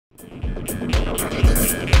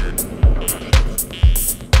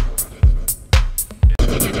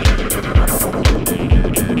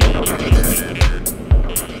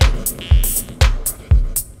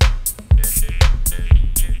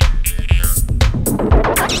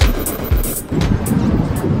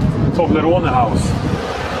Toblerone house.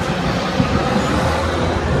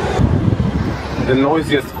 The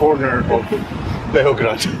noisiest corner of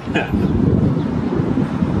Belgrade.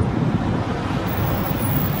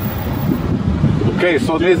 Okay,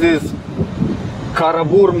 so this is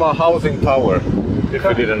Karaburma housing tower, if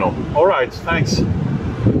you didn't know. All right, thanks.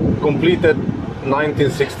 Completed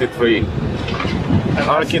 1963.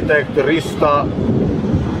 Architect Rista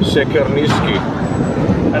Shekernishki.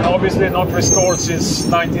 And obviously not restored since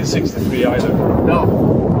 1963 either. No.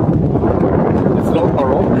 It's not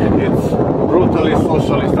Baroque, it's Brutalist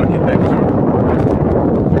Socialist Architecture.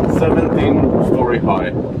 17-story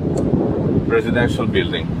high residential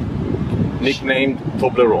building. Nicknamed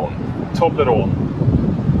Toblerone. Toblerone.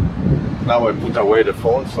 Now I put away the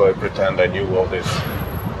phone, so I pretend I knew all this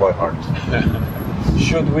by heart.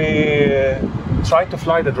 Should we try to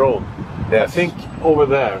fly the drone? Yes. I think over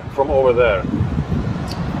there, from over there.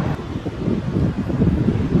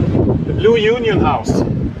 The Blue Union House.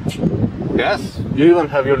 Yes, you even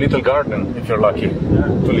have your little garden, if you're lucky,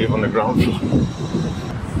 to live on the ground floor.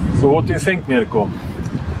 So what do you think, Mirko? I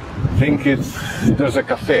think there's a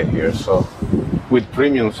cafe here, so with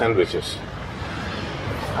premium sandwiches.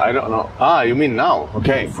 I don't know. Ah, you mean now?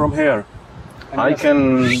 Okay. From here. I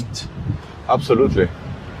can... Absolutely.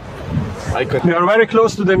 I can... We are very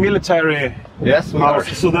close to the military Yes, we are.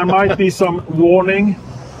 house, so there might be some warning.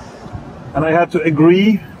 And I have to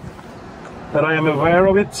agree that I am aware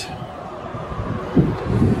of it.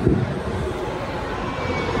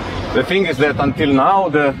 The thing is that until now,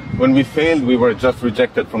 when we failed, we were just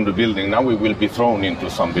rejected from the building. Now we will be thrown into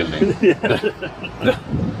some building.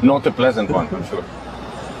 Not a pleasant one, I'm sure.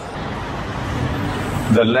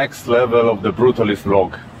 The next level of the Brutalist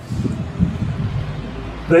vlog.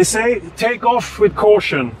 They say, take off with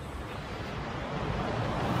caution.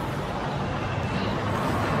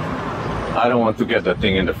 I don't want to get that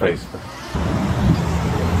thing in the face.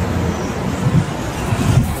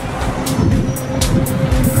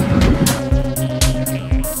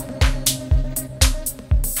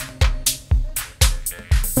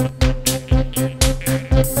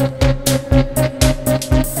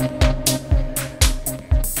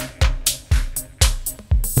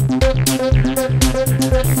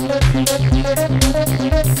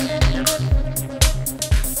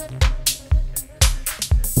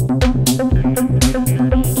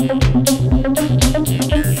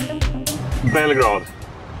 Belgrade.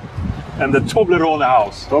 And the Toblerone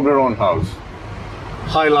house. Toblerone house.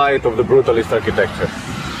 Highlight of the Brutalist architecture.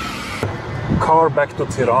 Car back to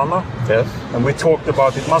Tirana. Yes. And we talked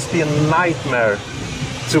about it must be a nightmare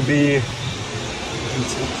to be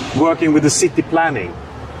working with the city planning.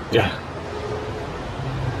 Yeah.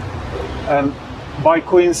 And by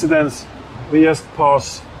coincidence, we just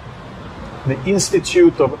passed the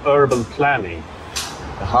Institute of Urban Planning.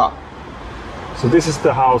 Aha. So this is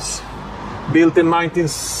the house built in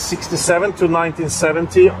 1967 to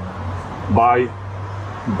 1970 by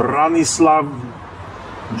Branislav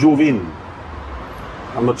Juvin.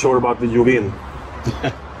 I'm not sure about the Juvin.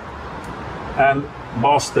 And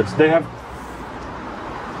bastards. They have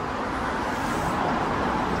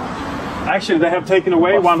actually they have taken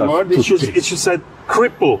away one word. It should say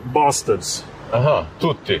cripple bastards. Aha,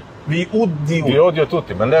 tutti. Vi odio. Vi odio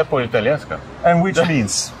tutti, men det är på italienska. And which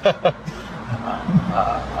means?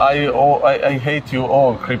 I hate you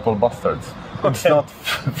all, cripple bastards. It's not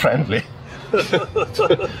friendly.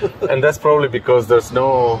 And that's probably because there's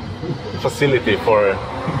no facility for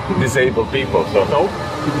disabled people. So No.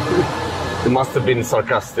 It must have been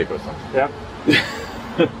sarcastic or something. Yeah.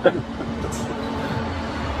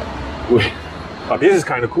 But this is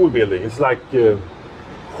kind of cool building. It's like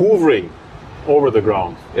hoovering over the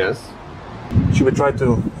ground. Yes. Should we try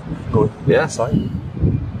to go Yes.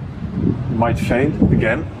 Might fail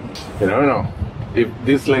again. You never know. If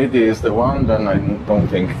this lady is the one, then I don't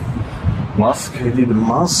think Musk. We did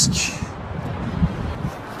Musk.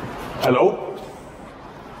 Hello?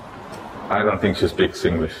 I don't think she speaks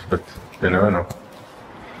English, but you never know.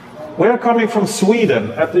 We are coming from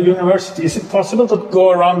Sweden at the university. Is it possible to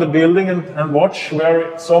go around the building and watch? We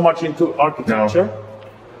are so much into architecture.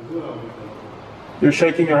 No. You're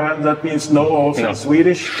shaking your hand. That means no also in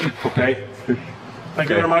Swedish. Okay. Thank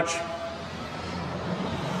you very much.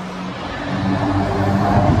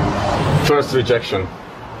 First rejection.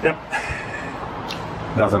 Yep.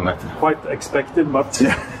 Doesn't matter. Quite expected, but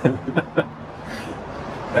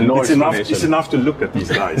And no it's enough to look at these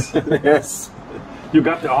guys. Yes. You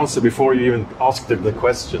got the answer before you even asked them the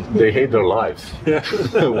question. They hate their lives. Yeah.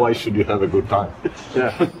 Why should you have a good time?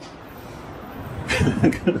 Yeah.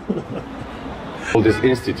 All these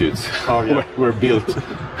institutes Oh, yeah. were built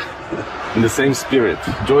In the same spirit,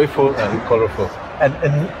 joyful and colorful. And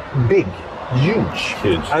big, huge.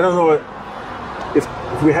 Huge. I don't know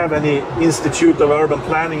if we have any Institute of Urban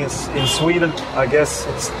Planning in Sweden. I guess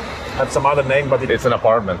it's had some other name, but It's an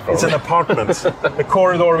apartment, probably. it's an apartment. A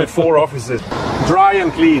corridor with 4 offices. Dry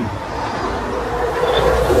and clean.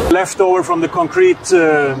 Left over from the concrete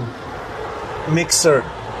mixer.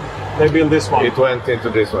 They built this one. It went into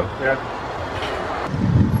this one. Yeah.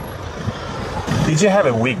 Did you have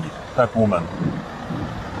a wig, that woman?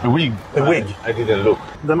 A wig? A wig. I didn't look.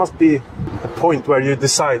 There must be a point where you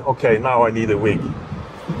decide, okay, now I need a wig.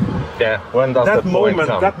 Yeah, when does That the point moment,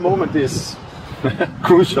 come? that moment is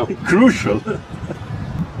Crucial. crucial.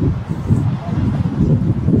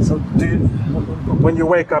 So, when you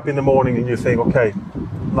wake up in the morning and you think, okay,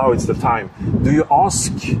 now it's the time, do you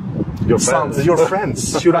ask Your friends. your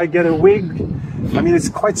friends, should I get a wig? I mean, it's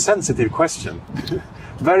quite sensitive question.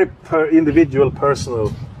 Very individual,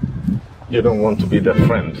 personal. You don't want to be that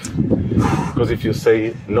friend. Because if you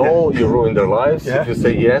say no, you ruin their lives. Yeah. If you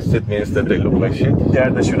say yes, it means that they look like shit. Yeah,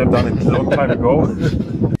 they should have done it a long time ago.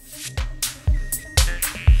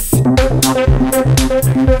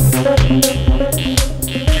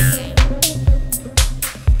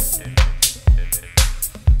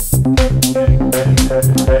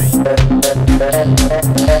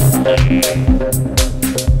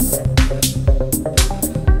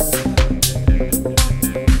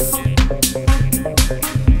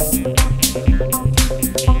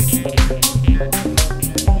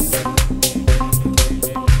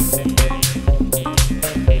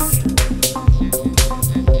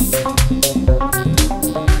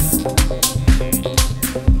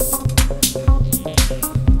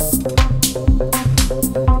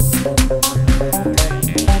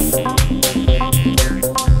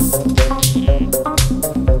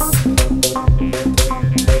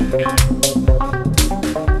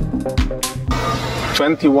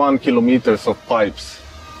 "21 kilometers of pipes."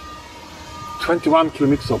 21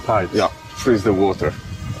 kilometers of pipes. Yeah, freeze the water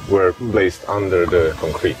were placed under the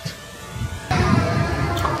concrete.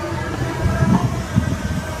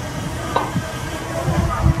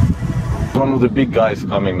 One of the big guys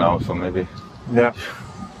coming now, so maybe Yeah.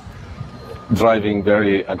 driving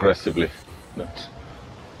very aggressively. But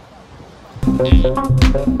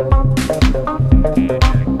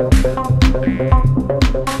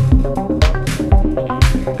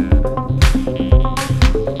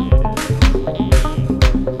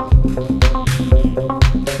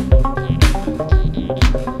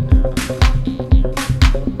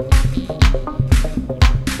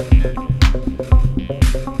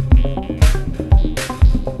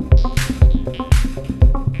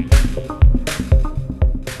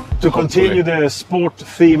To continue the sport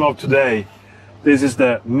theme of today, this is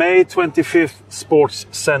the May 25th Sports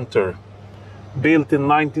Center, built in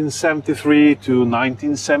 1973 to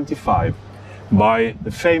 1975 by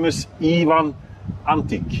the famous Ivan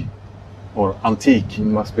Antic, or Antique, it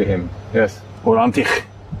must be him. Yes. or Antich,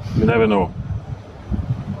 you never know.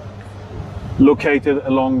 Located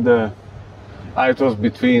along the, It was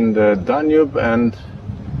between the Danube and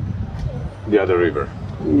the other river.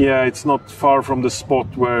 yeah, it's not far from the spot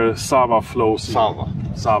where Sava flows.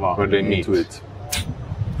 Sava, where they into meet. it.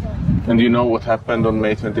 And do you know what happened on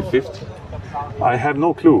May 25th? I have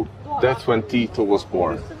no clue. That's when Tito was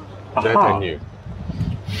born. That Aha. I knew.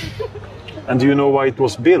 And do you know why it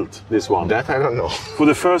was built, this one? That I don't know. For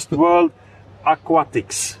the first World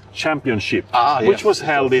Aquatics Championship, which yes, was it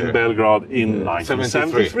held was in there. Belgrade in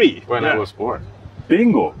 1973. When Yeah. I was born.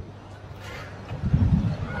 Bingo.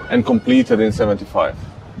 And completed in 75.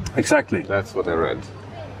 Exactly. That's what I read.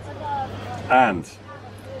 And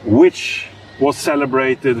which was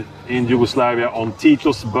celebrated in Yugoslavia on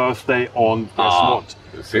Tito's birthday on, guess what?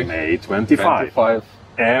 You see? May 25. 25.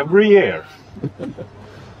 Every year.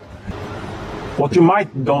 What you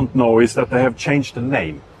might don't know is that they have changed the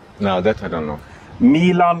name. No, that I don't know.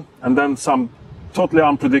 Milan, and then some totally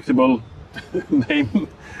unpredictable name.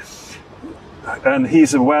 And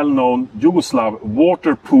he's a well-known Yugoslav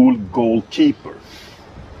water pool goalkeeper.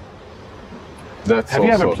 That's Have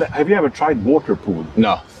you also... have you ever tried water pool?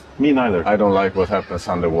 No, Me neither. I don't like what happens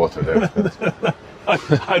underwater there.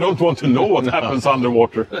 I don't want to know what happens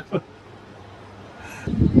underwater.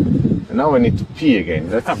 And now I need to pee again.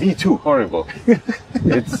 That's Me too. horrible.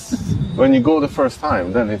 It's when you go the first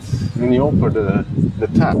time, then it's when you open the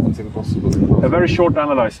tap, it's impossible to A close. very short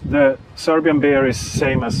analysis. The Serbian beer is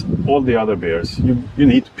same as all the other beers. You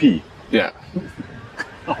need to pee Yeah,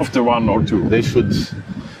 after one or two. they should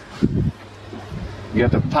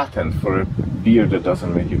get a patent for a beer that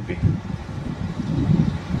doesn't make you pee.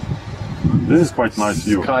 This is quite nice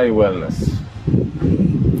view. Sky Wellness.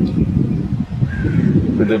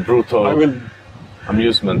 the brutal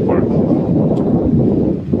amusement park.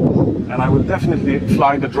 And I will definitely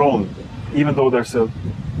fly the drone, even though there's a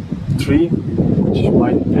tree, which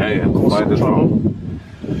might cause some trouble.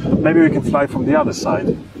 Maybe we can fly from the other side.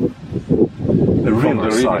 The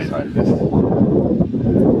river side. Yes.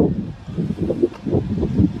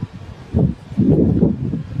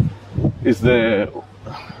 It's the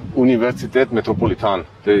Universitet Metropolitan.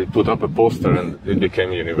 They put up a poster and it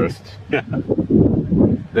became a university. Yeah.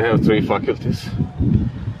 They have 3 faculties.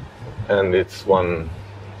 And it's 1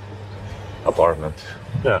 apartment.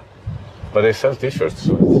 Yeah. But they sell t-shirts.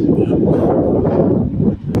 So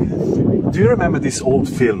Do you remember this old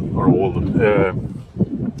film, or old?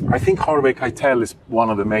 I think Harvey Keitel is one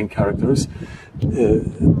of the main characters.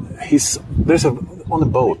 There's on a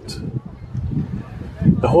boat.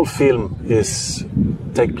 The whole film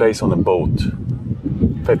take place on a boat.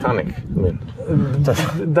 Titanic, I mean.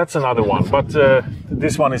 That's another one, but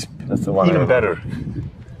this one is even better.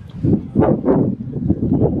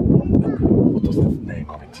 What was the name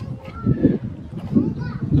of it?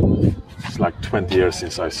 It's like 20 years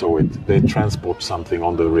since I saw it. They transport something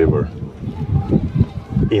on the river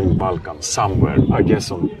in Balkan, somewhere, I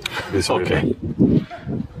guess on this river.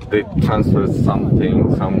 They transferred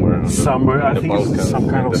something somewhere. Somewhere, I think it's some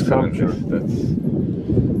kind of sculpture.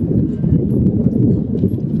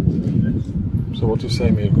 So what do you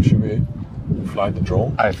say, Mirko? Should we fly the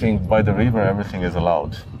drone? I think by the river everything is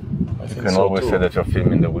allowed. You can always say that you're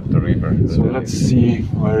filming the river. So let's see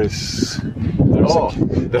where is...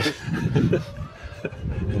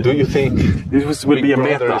 Do you think this will be a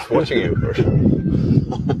meta? Is watching you?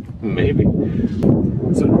 Maybe.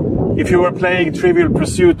 So if you were playing Trivial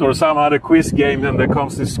Pursuit or some other quiz game, and there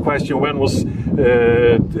comes this question, when was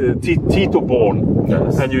Tito born?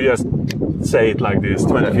 Yes. And you just say it like this,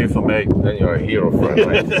 25th of May. Then you're a hero for it,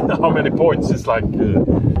 right? How many points? It's like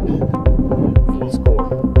full score.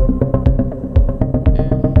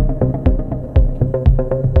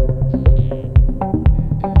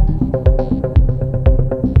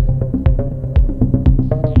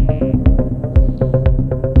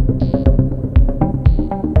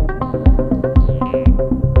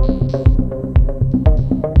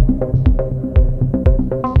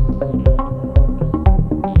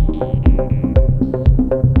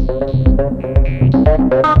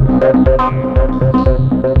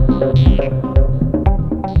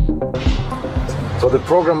 So the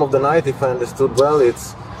program of the night, if I understood well,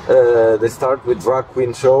 it's they start with drag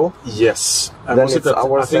queen show. Yes, and then was it's it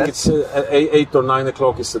our I think set. it's 8 or 9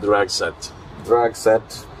 o'clock is the drag set. Drag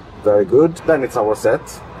set, very good. Then it's our set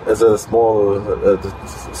as a small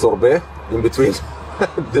sorbet in between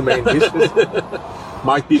the main dishes.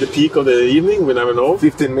 Might be the peak of the evening, we never know.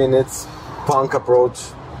 15 minutes, punk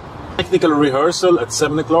approach. Technical rehearsal at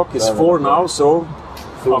 7 o'clock. It's 4 now, so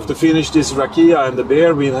after finish this rakia and the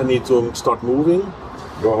beer, we need to start moving.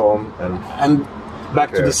 Go home and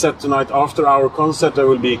back to the set tonight. After our concert, there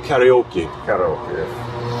will be karaoke. Karaoke,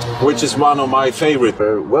 yes. Which is one of my favorite.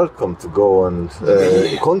 Welcome to go and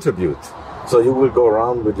contribute. So you will go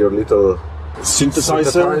around with your little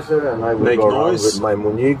synthesizer and I will make go noise around with my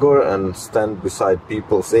Munigor and stand beside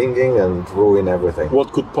people singing and ruin everything.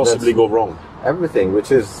 What could possibly go wrong? Everything,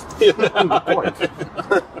 which is the point.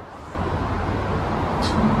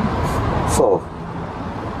 So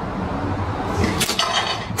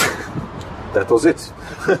that was it.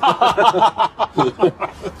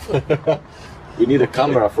 We need a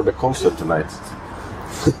camera for the concert tonight.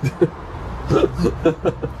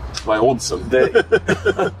 By Hodson.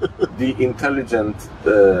 The intelligent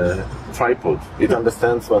tripod. It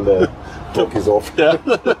understands when the talk is off. Yeah.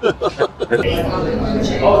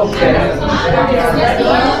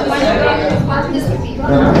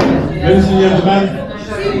 Ladies and gentlemen,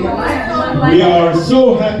 we are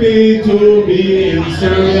so happy to be in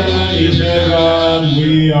Serbia, in Belgrade.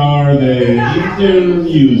 We are the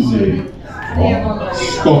Intermusic of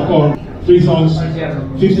Stockholm. 3 songs,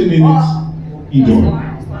 15 minutes. Enjoy.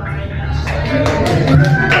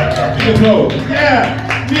 The flow.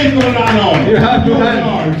 Yeah! Mirko Lano. You have to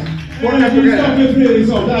hand. Kristoffer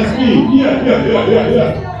Fredriksson, that's me. Yeah.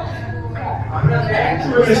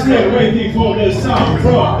 We're still waiting for the sound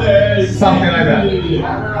from the... Something like that.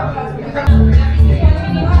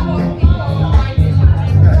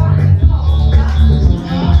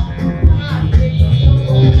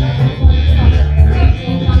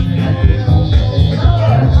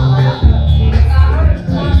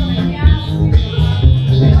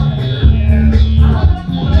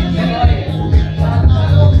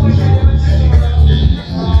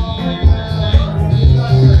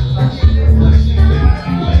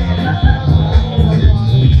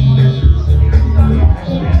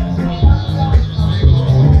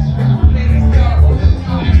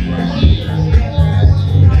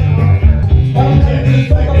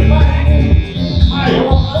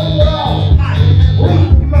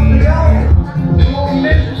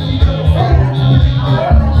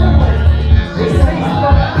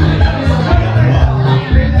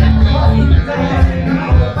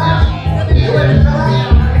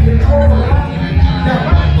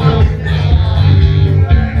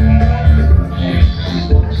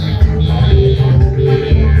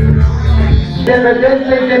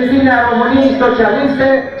 Independenței de pline a României Socialiste,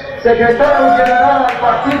 secretarul general al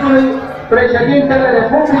partidului, președintele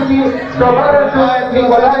Republicii, tovarășul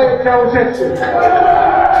Nicolae Ceaușescu.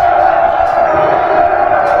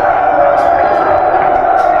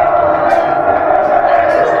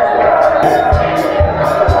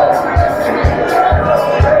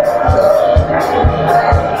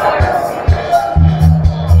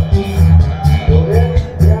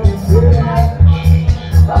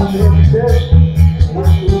 Thank you.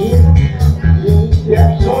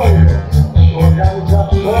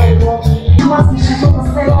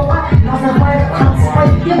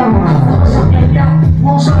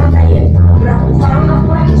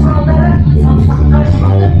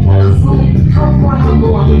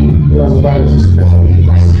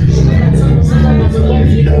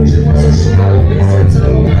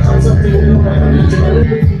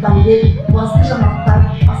 Thank you.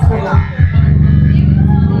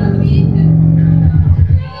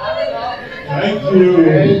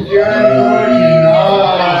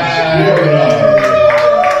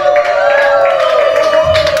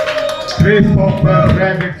 Christopher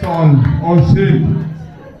Fredriksson on syd.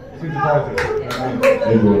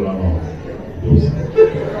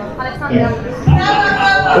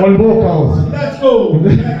 On vocals. Let's go.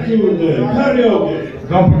 Back to the karaoke.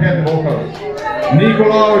 Don't forget the vocals.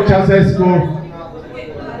 Nicolae Ceaușescu,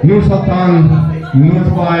 Nursultan,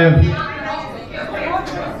 Nazarbayev,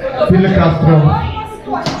 Fidel Castro.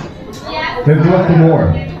 There's lots more.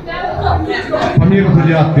 Amir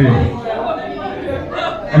Togliatti.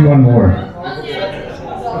 And one more.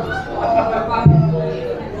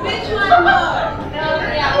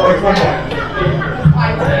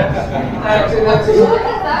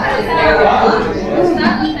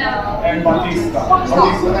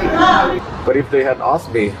 But if they had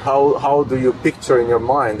asked me, how do you picture in your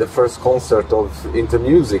mind the first concert of Into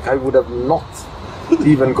Music, I would have not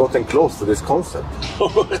even gotten close to this concept.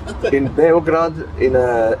 In Beograd, in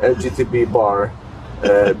a LGTB bar,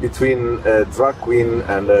 between a drag queen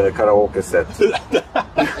and a karaoke set.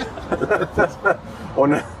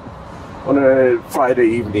 on a Friday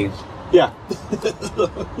evening. Yeah.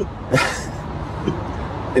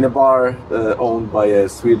 In a bar owned by a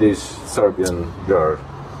Swedish-Serbian girl.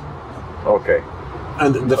 Okay.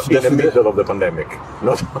 And in the middle of the pandemic.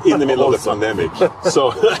 Not in the middle of the pandemic.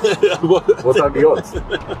 So, what are the odds?